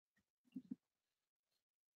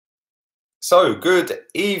So, good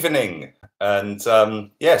evening. And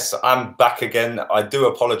yes, I'm back again. I do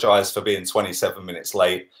apologize for being 27 minutes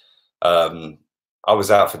late. I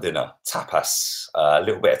was out for dinner, tapas, a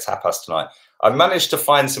little bit of tapas tonight. I managed to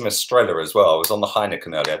find some Estrella as well. I was on the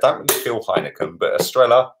Heineken earlier. I don't really feel Heineken, but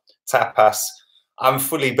Estrella, tapas. I'm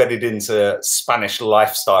fully bedded into Spanish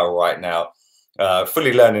lifestyle right now.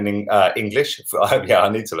 Fully learning English. Yeah, I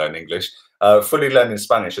need to learn English. Fully learning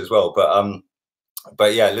Spanish as well.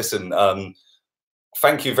 But yeah, listen,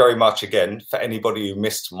 thank you very much again for anybody who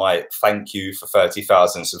missed my thank you for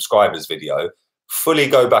 30,000 subscribers video. Fully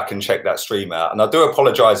go back and check that stream out. And I do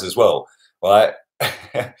apologize as well, right?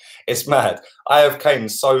 It's mad. I have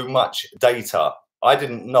claimed so much data. I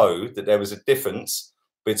didn't know that there was a difference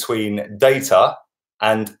between data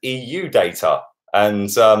and EU data. And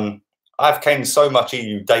I've claimed so much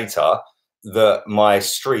EU data that my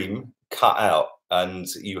stream cut out and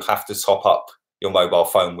you have to top up your mobile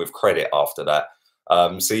phone with credit after that.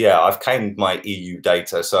 So yeah, I've claimed my EU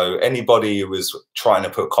data. So anybody who was trying to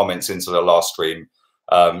put comments into the last stream,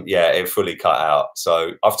 yeah, it fully cut out.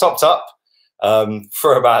 So I've topped up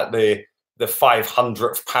for about the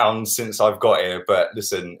 500th pound since I've got here. But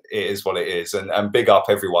listen, it is what it is. And big up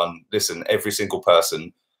everyone. Listen, every single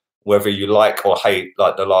person, whether you like or hate,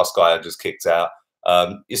 like the last guy I just kicked out,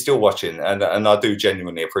 you're still watching. And I do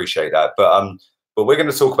genuinely appreciate that. But we're going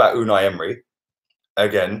to talk about Unai Emery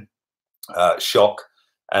again. Shock.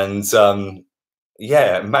 And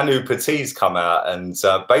yeah, Manu Petit's come out and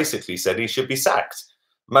basically said he should be sacked.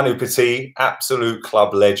 Manu Petit, absolute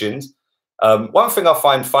club legend. One thing I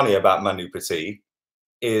find funny about Manu Petit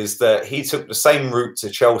is that he took the same route to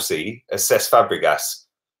Chelsea as Cesc Fabregas.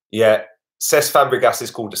 Yet Cesc Fabregas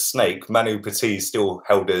is called a snake. Manu Petit is still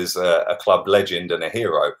held as a club legend and a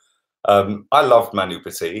hero. I loved Manu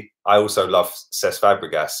Petit. I also love Cesc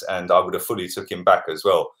Fabregas, and I would have fully took him back as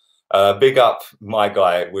well. Big up my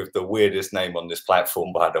guy with the weirdest name on this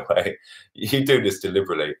platform, by the way. You do this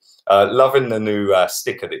deliberately. Loving the new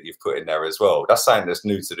sticker that you've put in there as well. That's something that's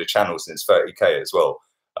new to the channel since 30K as well.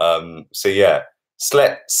 So yeah,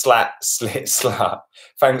 slat.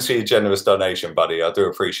 Thanks for your generous donation, buddy. I do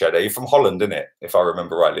appreciate it. You're from Holland, isn't it? If I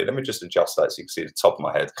remember rightly. Let me just adjust that so you can see the top of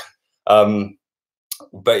my head.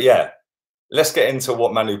 But yeah, let's get into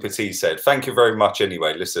what Manu Petit said. Thank you very much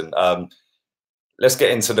anyway. Listen, let's get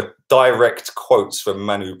into the direct quotes from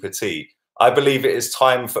Manu Petit. I believe it is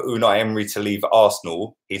time for Unai Emery to leave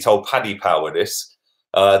Arsenal. He told Paddy Power this.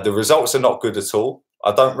 The results are not good at all.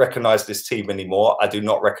 I don't recognise this team anymore. I do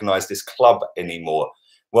not recognise this club anymore.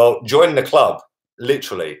 Well, join the club,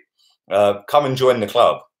 literally. Come and join the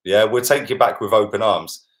club. Yeah, we'll take you back with open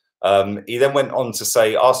arms. He then went on to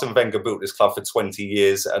say, Arsene Wenger built this club for 20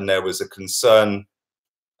 years and there was a concern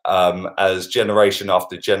as generation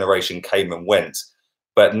after generation came and went.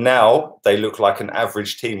 But now they look like an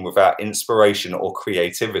average team without inspiration or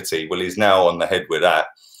creativity. Well, he's now on the head with that.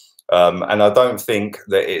 And I don't think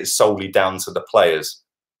that it's solely down to the players.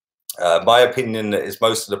 My opinion is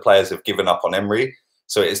most of the players have given up on Emery,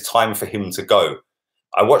 so it is time for him to go.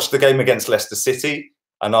 I watched the game against Leicester City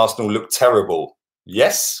and Arsenal looked terrible.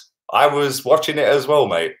 Yes, I was watching it as well,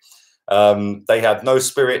 mate. They had no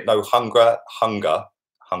spirit, no hunger,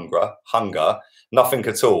 nothing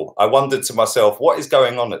at all. I wondered to myself, what is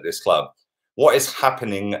going on at this club? What is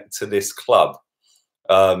happening to this club?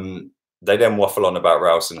 They then waffle on about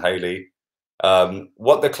Rouse and Haley.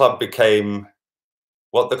 What the club came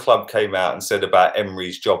out and said about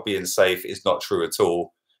Emery's job being safe is not true at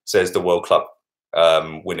all, says the World Cup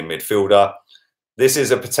winning midfielder. This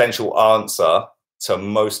is a potential answer to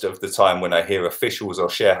most of the time when I hear officials or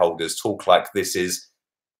shareholders talk like this is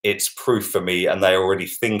it's proof for me and they're already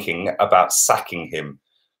thinking about sacking him.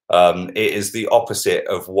 It is the opposite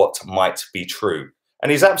of what might be true.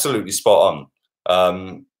 And he's absolutely spot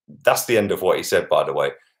on. That's the end of what he said, by the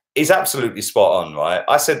way. He's absolutely spot on, right?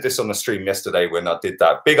 I said this on the stream yesterday when I did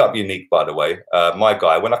that. Big up Unique, by the way. My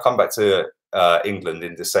guy, when I come back to England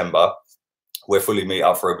in December, we'll fully meet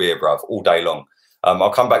up for a beer, bruv, all day long.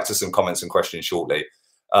 I'll come back to some comments and questions shortly.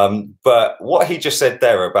 But what he just said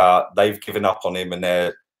there about they've given up on him and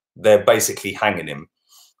they're basically hanging him.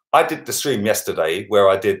 I did the stream yesterday where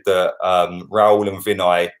I did the Raul and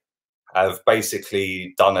Vinay have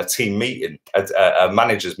basically done a team meeting, a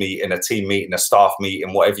manager's meeting, a team meeting, a staff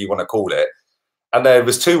meeting, whatever you want to call it. And there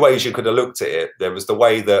was two ways you could have looked at it. There was the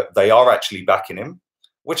way that they are actually backing him,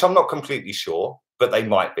 which I'm not completely sure, but they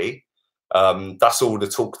might be. That's all the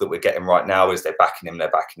talk that we're getting right now is they're backing him,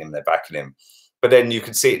 they're backing him, they're backing him. But then you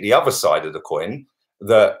can see at the other side of the coin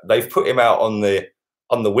that they've put him out on the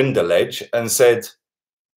window ledge and said,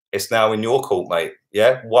 it's now in your court, mate.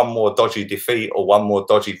 Yeah, one more dodgy defeat or one more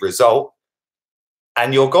dodgy result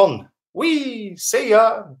and you're gone. We see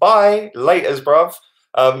ya. Bye. Laters, bruv.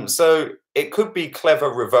 So it could be clever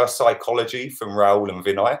reverse psychology from Raul and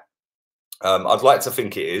Vinay. I'd like to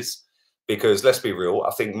think it is, because let's be real,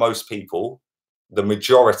 I think most people, the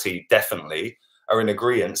majority definitely, are in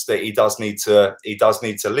agreement that he does need to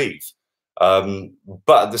leave.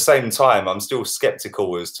 But at the same time, I'm still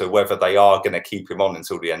skeptical as to whether they are going to keep him on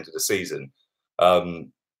until the end of the season.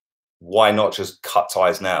 Why not just cut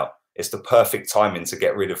ties now? It's the perfect timing to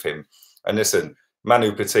get rid of him. And listen,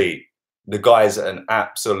 Manu Petit, the guy's an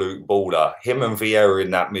absolute baller. Him and Vieira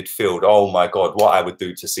in that midfield. Oh my God, what I would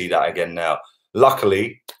do to see that again now.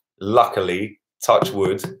 Luckily, touch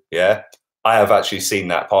wood, yeah, I have actually seen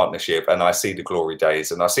that partnership, and I see the glory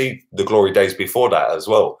days, and I see the glory days before that as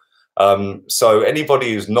well. So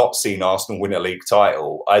anybody who's not seen Arsenal win a league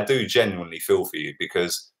title, I do genuinely feel for you,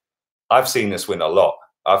 because I've seen us win a lot.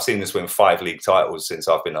 I've seen us win 5 league titles since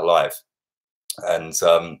I've been alive. And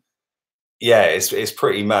yeah, it's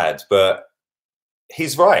pretty mad, but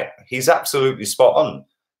he's right. He's absolutely spot on.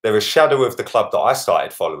 They're a shadow of the club that I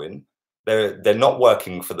started following. They're not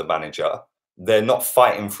working for the manager. They're not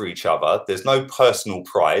fighting for each other. There's no personal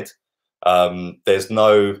pride. There's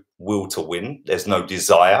no will to win. There's no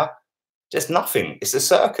desire. Just nothing. It's a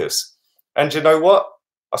circus. And you know what?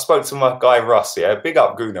 I spoke to my guy Russ, yeah, big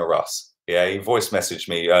up Guna Russ. Yeah, he voice messaged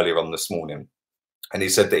me earlier on this morning, and he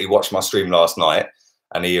said that he watched my stream last night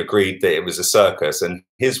and he agreed that it was a circus. And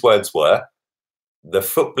his words were, the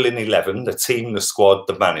footballing 11, the team, the squad,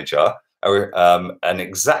 the manager are an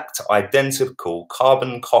exact identical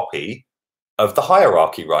carbon copy of the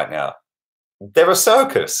hierarchy right now. They're a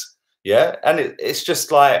circus, yeah? And it's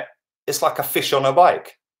just like, it's like a fish on a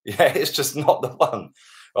bike. Yeah, it's just not the one,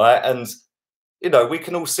 right? And, you know, we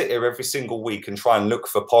can all sit here every single week and try and look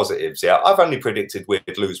for positives, yeah? I've only predicted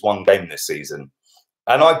we'd lose 1 game this season,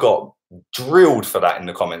 and I got drilled for that in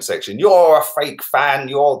the comment section. You're a fake fan,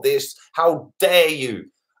 you're this, how dare you?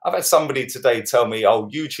 I've had somebody today tell me, oh,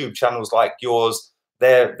 YouTube channels like yours,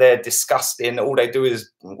 they're disgusting. All they do is,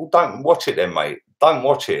 well, don't watch it then, mate. Don't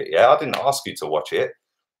watch it, yeah? I didn't ask you to watch it.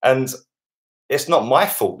 And it's not my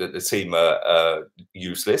fault that the team are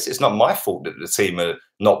useless. It's not my fault that the team are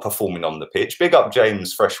not performing on the pitch. Big up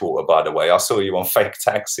James Freshwater, by the way. I saw you on Fake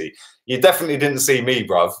Taxi. You definitely didn't see me,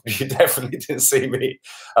 bruv. You definitely didn't see me.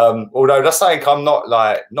 Although that's something I'm not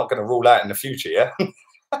going to rule out in the future, yeah?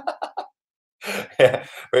 Yeah,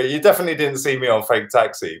 but you definitely didn't see me on Fake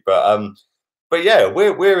Taxi. But yeah,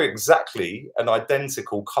 we're exactly an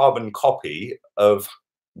identical carbon copy of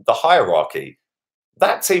the hierarchy.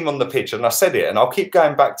 That team on the pitch, and I said it, and I'll keep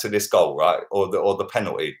going back to this goal, right, or the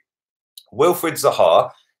penalty. Wilfried Zaha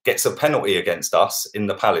gets a penalty against us in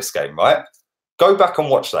the Palace game, right? Go back and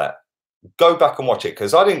watch that. Go back and watch it,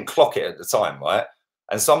 because I didn't clock it at the time, right?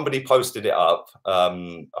 And somebody posted it up.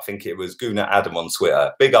 I think it was Guna Adam on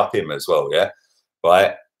Twitter. Big up him as well, yeah?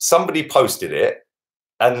 Right? Somebody posted it,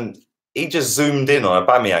 and he just zoomed in on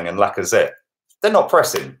Aubameyang and Lacazette. They're not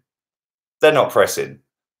pressing. They're not pressing.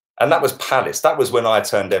 And that was Palace. That was when I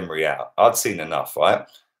turned Emery out. I'd seen enough, right?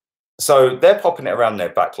 So they're popping it around their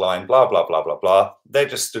back line, blah, blah, blah, blah, blah. They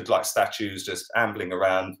just stood like statues, just ambling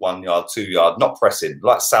around 1 yard, 2 yard, not pressing,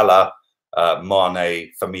 like Salah,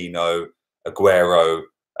 Mane, Firmino, Aguero,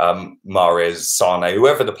 Mahrez, Sane,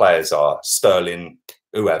 whoever the players are, Sterling,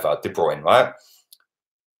 whoever, De Bruyne, right?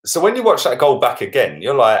 So when you watch that goal back again,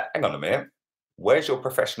 you're like, hang on a minute, where's your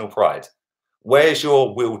professional pride? Where's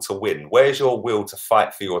your will to win? Where's your will to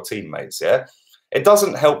fight for your teammates, yeah? It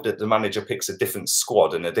doesn't help that the manager picks a different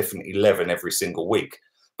squad and a different 11 every single week.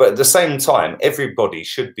 But at the same time, everybody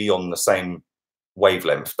should be on the same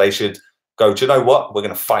wavelength. They should go, do you know what? We're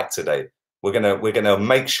going to fight today. We're going to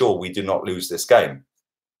make sure we do not lose this game.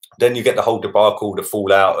 Then you get the whole debacle, the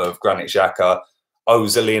fallout of Granit Xhaka,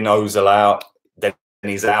 Ozil in, Ozil out. Then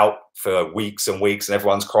he's out for weeks and weeks and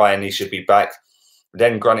everyone's crying he should be back.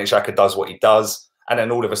 Then Granit Xhaka does what he does. And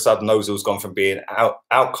then all of a sudden, Ozil's gone from being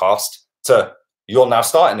outcast to you're now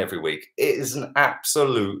starting every week. It is an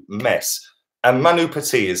absolute mess. And Manu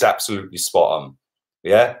Petit is absolutely spot on.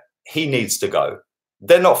 Yeah, he needs to go.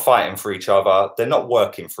 They're not fighting for each other. They're not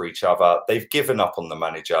working for each other. They've given up on the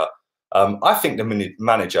manager. I think the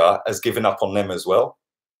manager has given up on them as well.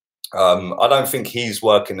 I don't think he's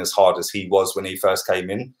working as hard as he was when he first came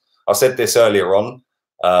in. I said this earlier on,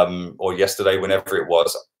 or yesterday, whenever it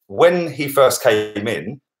was. When he first came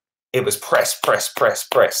in, it was press, press, press,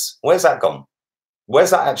 press. Where's that gone?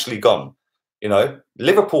 Where's that actually gone? You know,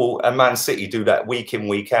 Liverpool and Man City do that week in,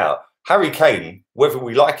 week out. Harry Kane, whether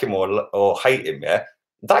we like him or hate him, yeah,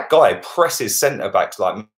 that guy presses centre-backs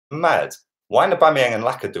like mad. Why are Aubameyang and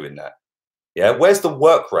Laka doing that? Yeah, where's the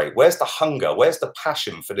work rate? Where's the hunger? Where's the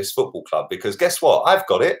passion for this football club? Because guess what? I've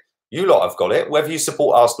got it. You lot have got it. Whether you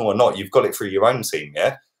support Arsenal or not, you've got it through your own team,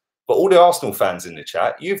 yeah? But all the Arsenal fans in the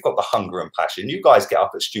chat, you've got the hunger and passion. You guys get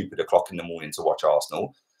up at stupid o'clock in the morning to watch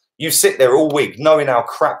Arsenal. You sit there all week knowing how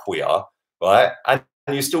crap we are, right? And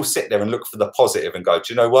you still sit there and look for the positive and go,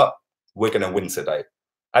 do you know what? We're going to win today.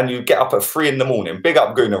 And you get up at 3 in the morning. Big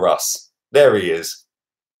up Gunnar Russ. There he is.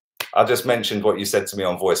 I just mentioned what you said to me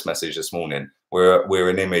on voice message this morning. We're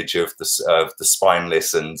an image of the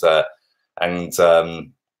spineless and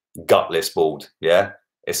gutless bald. Yeah,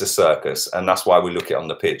 it's a circus, and that's why we look it on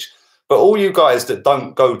the pitch. But all you guys that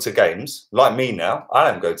don't go to games, like me now, I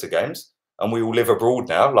don't go to games, and we all live abroad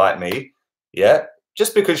now, like me. Yeah,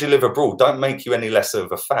 just because you live abroad, don't make you any less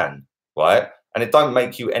of a fan, right? And it don't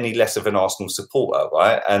make you any less of an Arsenal supporter,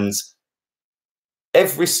 right? And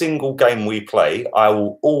every single game we play, I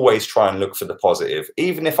will always try and look for the positive,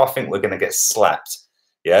 even if I think we're going to get slapped.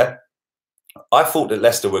 Yeah, I thought that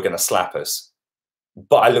Leicester were going to slap us,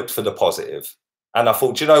 but I looked for the positive. And I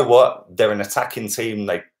thought, you know what? They're an attacking team.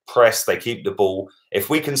 They press, they keep the ball. If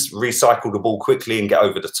we can recycle the ball quickly and get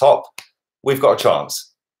over the top, we've got a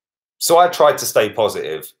chance. So I tried to stay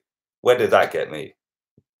positive. Where did that get me?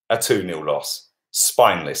 A 2-0 loss.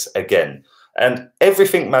 Spineless again. And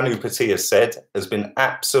everything Emmanuel Petit has said has been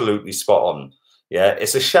absolutely spot on. Yeah,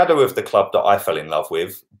 it's a shadow of the club that I fell in love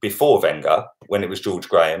with before Wenger, when it was George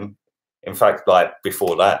Graham. In fact, like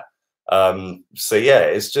before that. So yeah,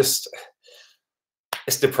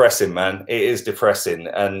 it's depressing, man. It is depressing.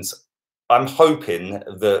 And I'm hoping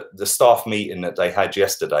that the staff meeting that they had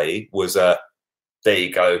yesterday was there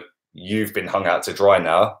you go. You've been hung out to dry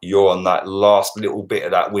now. You're on that last little bit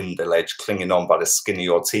of that window ledge, clinging on by the skin of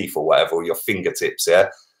your teeth or whatever, or your fingertips, yeah?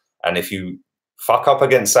 And if you fuck up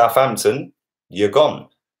against Southampton, you're gone.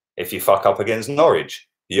 If you fuck up against Norwich,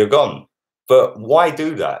 you're gone. But why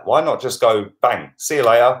do that? Why not just go, bang, see you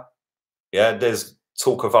later? Yeah, there's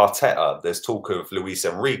talk of Arteta. There's talk of Luis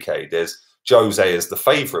Enrique. There's Jose as the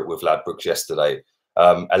favourite with Ladbrokes yesterday.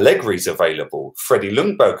 Allegri's available. Freddie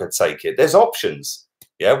Ljungberg could take it. There's options.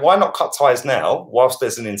 Yeah, why not cut ties now whilst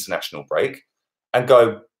there's an international break and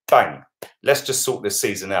go, bang, let's just sort this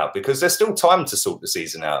season out, because there's still time to sort the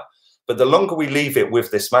season out. But the longer we leave it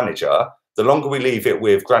with this manager, the longer we leave it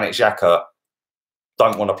with Granit Xhaka,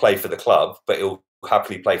 don't want to play for the club, but he'll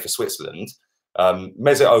happily play for Switzerland.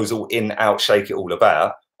 Mesut Ozil in, out, shake it all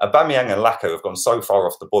about. Aubameyang and Lacazette have gone so far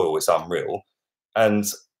off the boil, it's unreal. And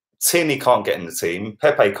Tierney can't get in the team.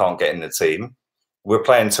 Pepe can't get in the team. We're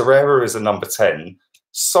playing Torreira as a number 10.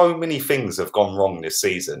 So many things have gone wrong this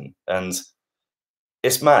season, and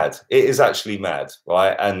it's mad. It is actually mad,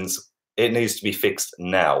 right? And it needs to be fixed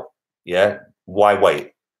now. Yeah, why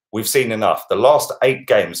wait? We've seen enough. The last 8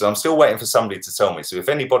 games, and I'm still waiting for somebody to tell me. So if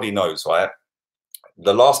anybody knows, right,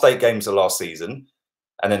 the last 8 games of last season,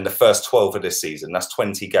 and then the first 12 of this season, that's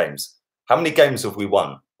 20 games. How many games have we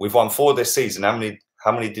won? We've won 4 this season. How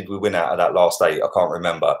many did we win out of that last 8? I can't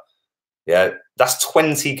remember. Yeah, that's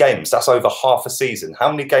 20 games. That's over half a season.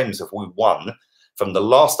 How many games have we won from the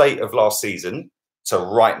last 8 of last season to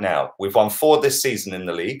right now? We've won 4 this season in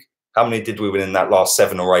the league. How many did we win in that last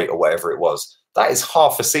 7 or 8 or whatever it was? That is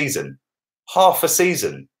half a season. Half a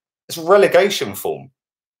season. It's relegation form.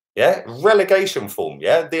 Yeah, relegation form.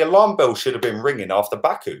 Yeah, the alarm bell should have been ringing after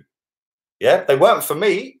Baku. Yeah, they weren't for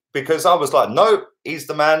me, because I was like, no, he's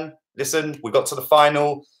the man. Listen, we got to the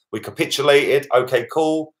final. We capitulated. Okay,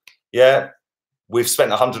 cool. Yeah, we've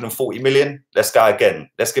spent 140 million. Let's go again.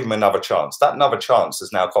 Let's give him another chance. That another chance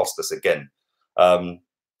has now cost us again.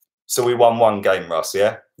 So we won 1 game, Russ,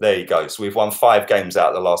 yeah? There you go. So we've won 5 games out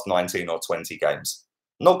of the last 19 or 20 games.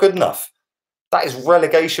 Not good enough. That is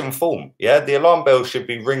relegation form, yeah? The alarm bell should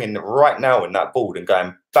be ringing right now in that board and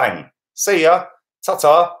going, bang, see ya,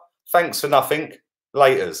 ta-ta, thanks for nothing,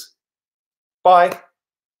 laters, bye.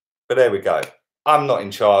 But there we go. I'm not in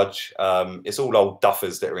charge. It's all old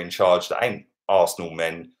duffers that are in charge. That ain't Arsenal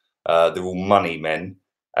men. They're all money men.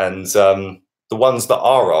 And the ones that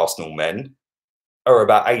are Arsenal men are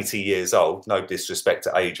about 80 years old. No disrespect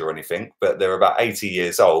to age or anything, but they're about 80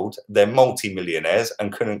 years old. They're multi-millionaires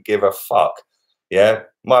and couldn't give a fuck. Yeah,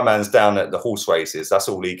 my man's down at the horse races. That's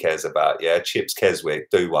all he cares about. Yeah, Chips Keswick,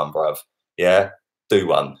 do one, bruv. Yeah, do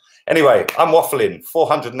one. Anyway, I'm waffling.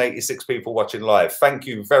 486 people watching live. Thank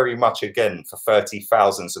you very much again for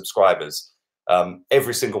 30,000 subscribers.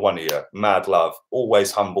 Every single one of you, mad love.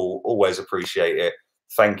 Always humble, always appreciate it.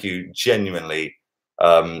 Thank you, genuinely.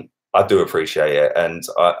 I do appreciate it, and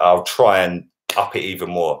I'll try and up it even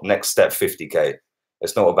more. Next step, 50k.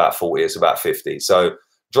 It's not about 40, it's about 50. So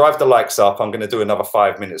drive the likes up. I'm going to do another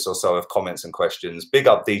 5 minutes or so of comments and questions. Big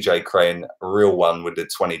up DJ Crane, a real one with the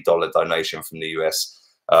 $20 donation from the US.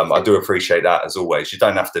 I do appreciate that as always. You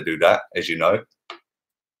don't have to do that, as you know.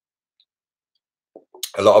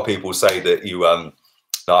 A lot of people say that you, like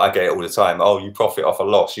I get it all the time. Oh, you profit off a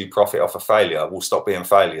loss. You profit off a failure. We'll stop being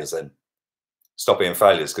failures then. Stop being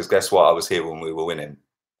failures, because guess what? I was here when we were winning,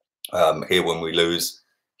 here when we lose,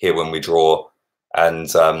 here when we draw, and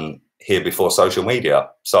here before social media.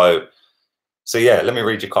 So yeah, let me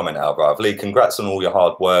read your comment out, bruv. Lee, congrats on all your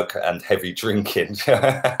hard work and heavy drinking.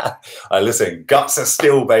 Listen, guts are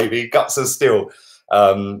still, baby. Guts are still.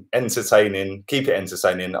 Entertaining. Keep it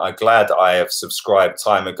entertaining. I'm glad I have subscribed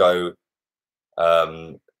time ago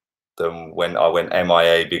than when I went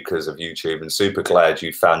MIA because of YouTube, and super glad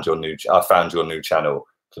you found your new. I found your new channel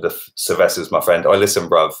for the Sylvester's, my friend. Oh, listen,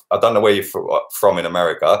 bruv. I don't know where you're from in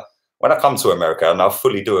America. When I come to America, and I'll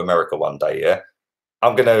fully do America one day, yeah,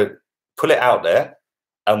 I'm gonna put it out there,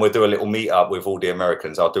 and we'll do a little meetup with all the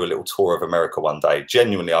Americans. I'll do a little tour of America one day.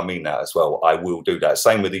 Genuinely, I mean that as well. I will do that.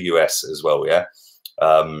 Same with the US as well, yeah.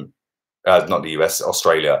 Not the US,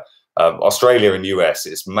 Australia. Australia and US,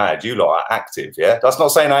 it's mad. You lot are active, yeah? That's not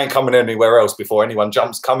saying I ain't coming anywhere else before anyone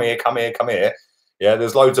jumps. Come here, come here, come here. Yeah,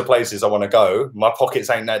 there's loads of places I want to go. My pockets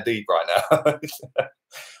ain't that deep right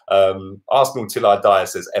now. Arsenal till I die,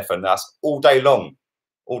 says Effin. That's all day long.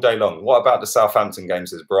 All day long. What about the Southampton game,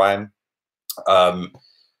 says Brian?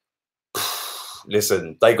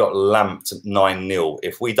 Listen, they got lamped 9-0.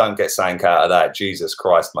 If we don't get something out of that, Jesus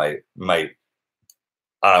Christ, mate,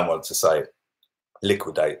 I don't want to say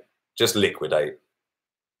liquidate. Just liquidate.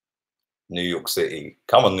 New York City.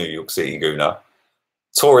 Come on, New York City, Gooner.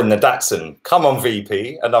 Touring the Datsun. Come on,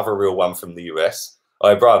 VP. Another real one from the US.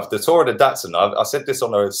 Oh, bruv, the tour of the Datsun. I said this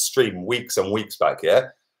on a stream weeks and weeks back, yeah?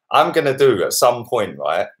 I'm going to do at some point,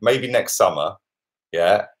 right? Maybe next summer,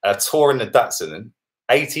 yeah? A tour in the Datsun.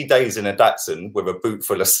 80 days in a Datsun with a boot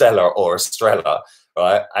full of Stella or Estrella,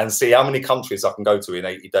 right? And see how many countries I can go to in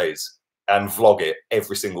 80 days and vlog it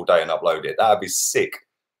every single day and upload it. That would be sick.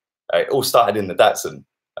 It all started in the Datsun.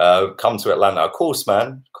 Come to Atlanta. Of course,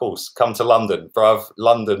 man. Of course. Come to London. Bruv,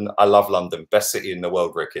 London. I love London. Best city in the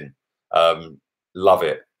world, Rickin. Love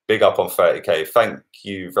it. Big up on 30K. Thank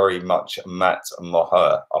you very much, Matt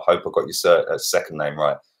Moher. I hope I got your second name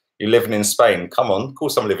right. You living in Spain? Come on. Of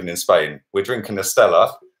course I'm living in Spain. We're drinking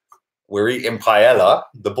Estella. We're eating paella.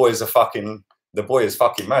 The boy is fucking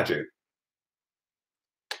magic.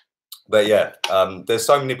 But yeah, there's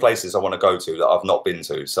so many places I want to go to that I've not been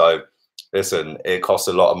to. So listen, it costs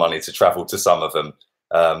a lot of money to travel to some of them.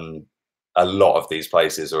 A lot of these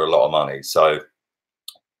places are a lot of money. So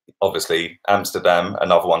obviously Amsterdam,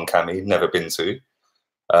 another one, Cammy, never been to.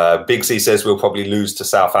 Big C says we'll probably lose to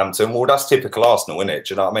Southampton. Well, that's typical Arsenal, isn't it?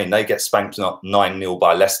 Do you know what I mean? They get spanked 9-0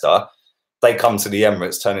 by Leicester. They come to the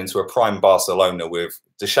Emirates, turn into a prime Barcelona with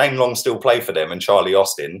Shane Long still play for them and Charlie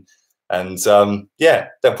Austin. And yeah,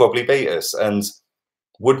 they'll probably beat us. And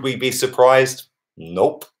would we be surprised?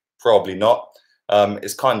 Nope, probably not.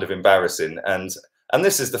 It's kind of embarrassing. And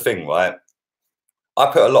this is the thing, right? I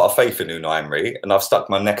put a lot of faith in Unai Emery, and I've stuck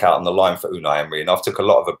my neck out on the line for Unai Emery, and I've took a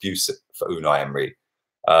lot of abuse for Unai Emery.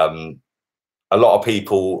 A lot of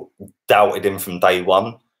people doubted him from day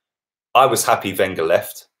one. I was happy Wenger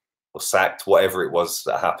left or sacked, whatever it was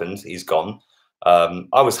that happened. He's gone.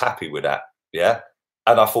 I was happy with that, yeah.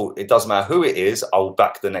 And I thought, it doesn't matter who it is, I'll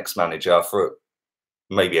back the next manager for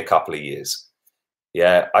maybe a couple of years.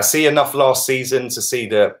 Yeah, I see enough last season to see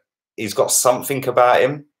that he's got something about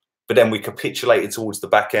him, but then we capitulated towards the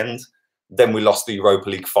back end. Then we lost the Europa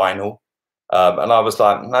League final. And I was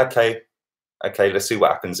like, okay, let's see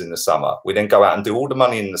what happens in the summer. We then go out and do all the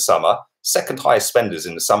money in the summer. Second highest spenders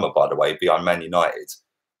in the summer, by the way, behind Man United.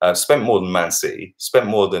 Spent more than Man City, spent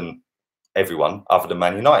more than everyone other than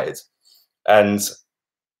Man United. And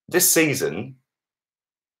this season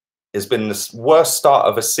has been the worst start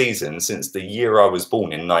of a season since the year I was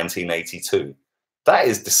born in 1982. That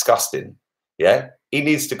is disgusting. Yeah, he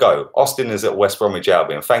needs to go. Austin is at West Bromwich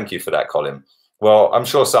Albion. Thank you for that, Colin. Well, I'm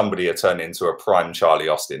sure somebody will turn into a prime Charlie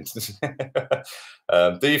Austin.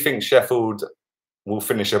 Do you think Sheffield will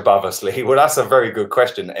finish above us, Lee? Well, that's a very good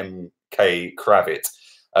question, MK Kravitz.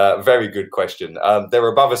 Very good question. They're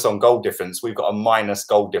above us on goal difference. We've got a minus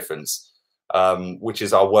goal difference, which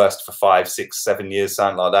is our worst for 5, 6, 7 years,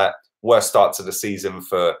 something like that. Worst start to the season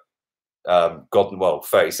for,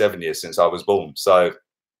 37 years since I was born. So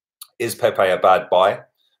is Pepe a bad buy?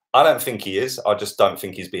 I don't think he is. I just don't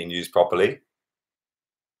think he's being used properly.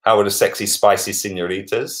 How are the sexy, spicy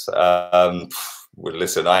senoritas? Well,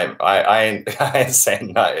 listen, I ain't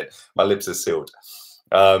saying that. My lips are sealed.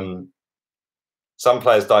 Some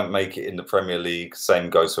players don't make it in the Premier League.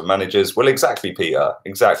 Same goes for managers. Well, exactly, Peter.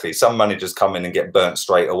 Exactly. Some managers come in and get burnt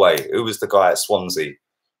straight away. Who was the guy at Swansea?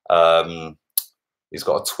 He's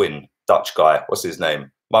got a twin, Dutch guy. What's his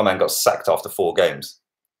name? My man got sacked after 4 games.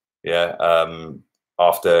 Yeah.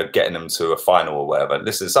 After getting them to a final or whatever.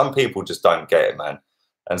 Listen, some people just don't get it, man.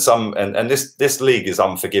 And this league is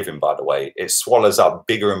unforgiving, by the way. It swallows up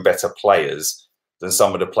bigger and better players than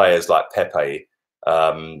some of the players like Pepe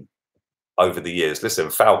over the years. Listen,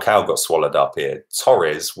 Falcao got swallowed up here.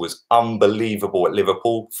 Torres was unbelievable at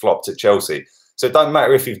Liverpool, flopped at Chelsea. So it don't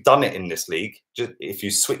matter if you've done it in this league. Just if you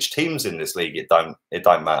switch teams in this league, it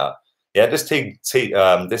don't matter. Yeah, this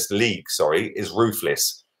league, sorry, is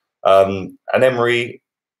ruthless. And Emery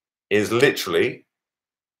is literally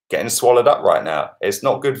getting swallowed up right now. It's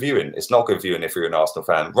not good viewing. It's not good viewing if you're an Arsenal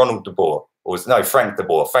fan. Ronald de Boer, or no, Frank de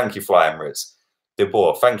Boer. Thank you, Fly Emirates. De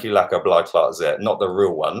Boer, thank you, Laka Blaiklatze. Not the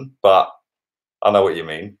real one, but I know what you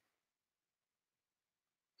mean.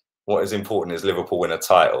 What is important is Liverpool win a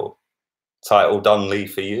title. Title done, Lee,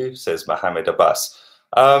 for you, says Mohammed Abbas.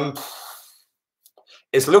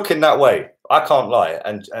 It's looking that way. I can't lie.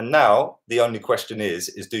 And now the only question is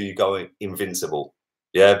do you go invincible?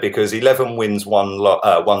 Yeah, because 11 wins, one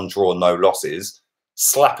draw, no losses,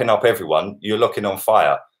 slapping up everyone, you're looking on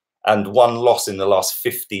fire. And 1 loss in the last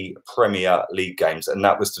 50 Premier League games, and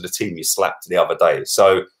that was to the team you slapped the other day.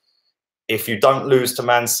 So if you don't lose to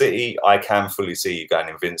Man City, I can fully see you going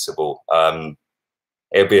invincible.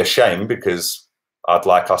 It'd be a shame because I'd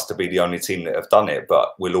like us to be the only team that have done it,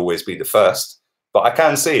 but we'll always be the first. But I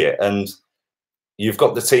can see it, and you've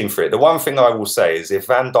got the team for it. The one thing I will say is if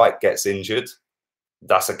Van Dijk gets injured,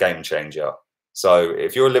 that's a game changer. So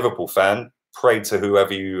if you're a Liverpool fan, pray to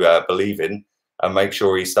whoever you believe in and make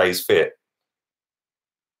sure he stays fit.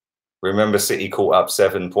 Remember, City caught up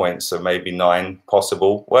 7 points, so maybe 9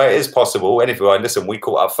 possible. Well, it is possible. Anyway, listen, we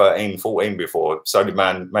caught up 13, 14 before. So did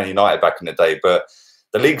Man United back in the day. But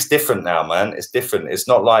the league's different now, man. It's different. It's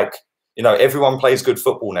not like, you know, everyone plays good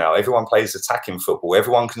football now. Everyone plays attacking football.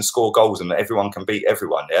 Everyone can score goals and everyone can beat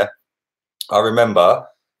everyone, yeah? I remember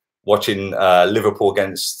watching Liverpool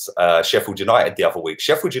against Sheffield United the other week.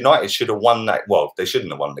 Sheffield United should have won that. Well, they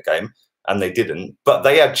shouldn't have won the game, and they didn't. But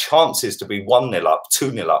they had chances to be 1-0 up,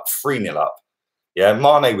 2-0 up, 3-0 up. Yeah,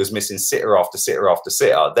 Mane was missing sitter after sitter after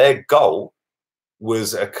sitter. Their goal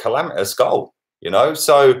was a calamitous goal, you know?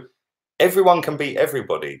 So everyone can beat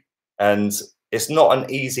everybody. And it's not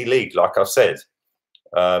an easy league, like I've said.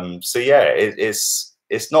 So, yeah,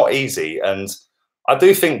 it's not easy. And I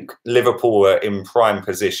do think Liverpool were in prime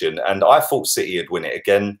position, and I thought City would win it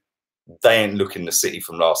again. They ain't looking the City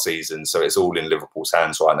from last season, so it's all in Liverpool's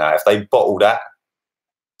hands right now. If they bottle that,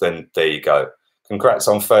 then there you go. Congrats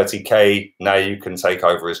on 30k. Now you can take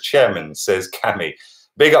over as chairman, says Cammy.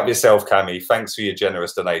 Big up yourself, Cammy. Thanks for your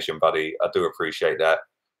generous donation, buddy. I do appreciate that.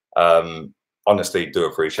 Honestly, do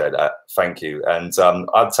appreciate that. Thank you. And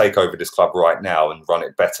I'd take over this club right now and run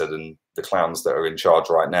it better than the clowns that are in charge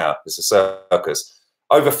right now. It's a circus.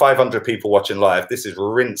 Over 500 people watching live. This is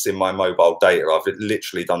rinsing my mobile data. I've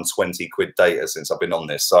literally done 20 quid data since I've been on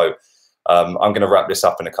this. So I'm going to wrap this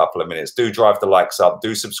up in a couple of minutes. Do drive the likes up.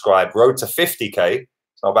 Do subscribe. Road to 50k.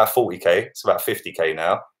 It's not about 40k. It's about 50k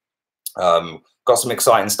now. Got some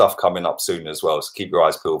exciting stuff coming up soon as well. So keep your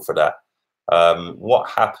eyes peeled for that. What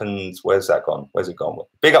happened? Where's that gone? Where's it gone?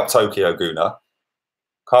 Big up Tokyo Guna.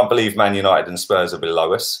 Can't believe Man United and Spurs are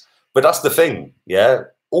below us. But that's the thing, yeah?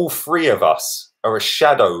 All 3 of us are a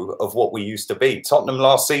shadow of what we used to be. Tottenham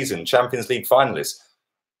last season, Champions League finalists.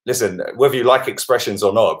 Listen, whether you like expressions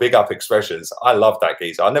or not, big up expressions. I love that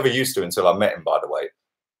geezer. I never used to until I met him, by the way.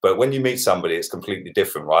 But when you meet somebody, it's completely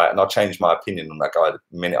different, right? And I changed my opinion on that guy the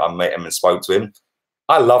minute I met him and spoke to him.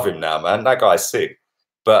 I love him now, man. That guy's sick.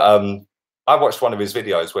 But I watched one of his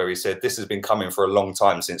videos where he said this has been coming for a long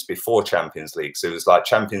time, since before Champions League. So it was like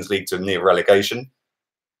Champions League to near relegation.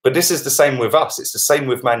 But this is the same with us. It's the same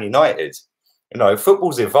with Man United. You know,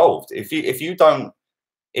 football's evolved. If you don't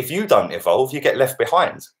evolve, you get left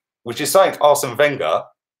behind, which is something Arsene Wenger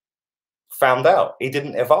found out. He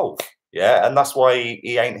didn't evolve, yeah, and that's why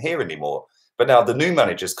he ain't here anymore. But now the new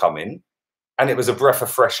managers come in, and it was a breath of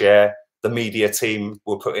fresh air. The media team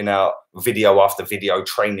were putting out video after video,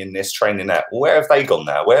 training this, training that. Where have they gone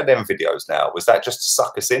now? Where are them videos now? Was that just to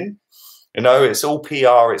suck us in? You know, it's all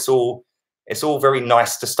PR. It's all very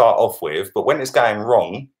nice to start off with, but when it's going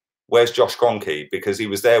wrong, where's Josh Kroenke? Because he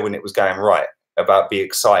was there when it was going right. About be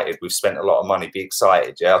excited. We've spent a lot of money. Be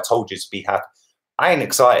excited. Yeah, I told you to be happy. I ain't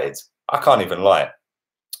excited. I can't even lie.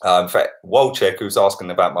 In fact, Wolchek, who's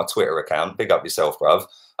asking about my Twitter account, big up yourself, bruv.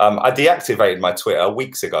 I deactivated my Twitter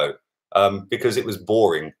weeks ago because it was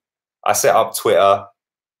boring. I set up Twitter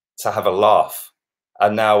to have a laugh,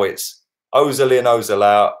 and now it's Ozil in, Ozil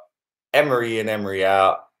out, Emery in, Emery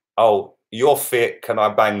out. Oh, you're fit. Can I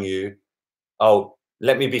bang you? Oh,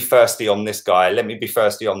 let me be thirsty on this guy. Let me be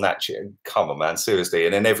thirsty on that chick. Come on, man, seriously.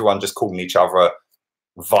 And then everyone just calling each other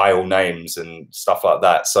vile names and stuff like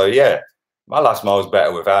that. So yeah, my life's miles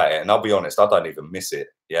better without it. And I'll be honest, I don't even miss it.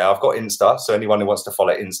 Yeah, I've got Insta. So anyone who wants to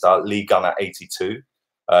follow Insta, Lee Gunner 82,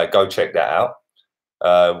 go check that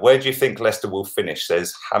out. Where do you think Leicester will finish?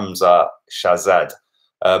 Says Hamza Shazad.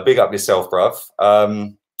 Big up yourself, bruv.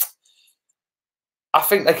 I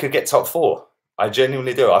think they could get top 4. I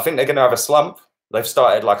genuinely do. I think they're going to have a slump. They've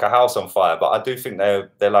started like a house on fire, but I do think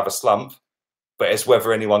they'll have a slump. But it's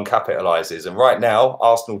whether anyone capitalises. And right now,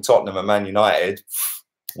 Arsenal, Tottenham and Man United,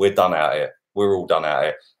 we're done out here. We're all done out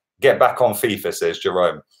here. Get back on FIFA, says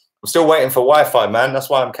Jerome. I'm still waiting for Wi-Fi, man. That's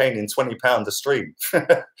why I'm caning £20 a stream.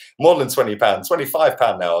 More than £20,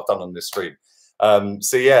 £25 now I've done on this stream.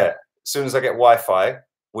 So yeah, as soon as I get Wi-Fi,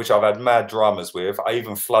 which I've had mad dramas with, I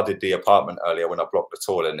even flooded the apartment earlier when I blocked the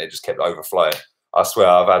toilet and it just kept overflowing. I swear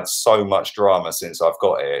I've had so much drama since I've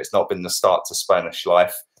got here. It's not been the start to Spanish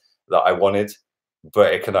life that I wanted,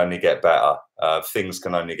 but it can only get better. Things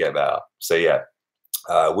can only get better. So yeah,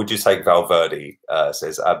 would you take Valverde?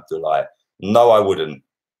 Says Abdullah. No, I wouldn't.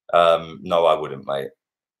 No, I wouldn't, mate.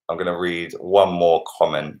 I'm going to read one more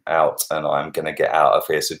comment out and I'm going to get out of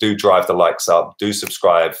here. So do drive the likes up, do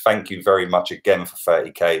subscribe. Thank you very much again for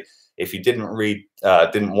 30k. If you didn't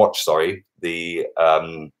watch, sorry, the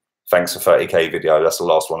thanks for 30k video, that's the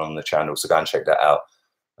last one on the channel. So go and check that out.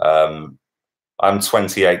 I'm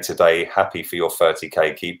 28 today. Happy for your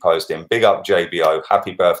 30k. Keep posting. Big up JBO.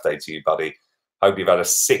 Happy birthday to you, buddy. Hope you've had a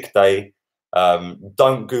sick day.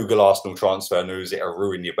 Don't Google Arsenal transfer news. It'll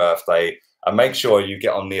ruin your birthday. And make sure you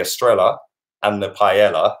get on the Estrella and the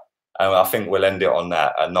Paella. And I think we'll end it on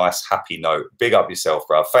that. A nice, happy note. Big up yourself,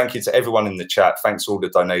 bro. Thank you to everyone in the chat. Thanks for all the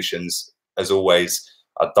donations. As always,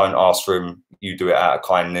 I don't ask for them. You do it out of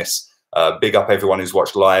kindness. Big up everyone who's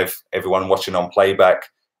watched live, everyone watching on playback.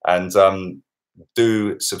 And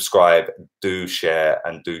do subscribe, do share,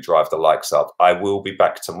 and do drive the likes up. I will be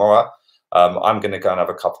back tomorrow. I'm going to go and have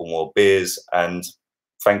a couple more beers. And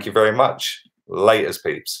thank you very much. Laters,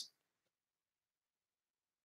 peeps.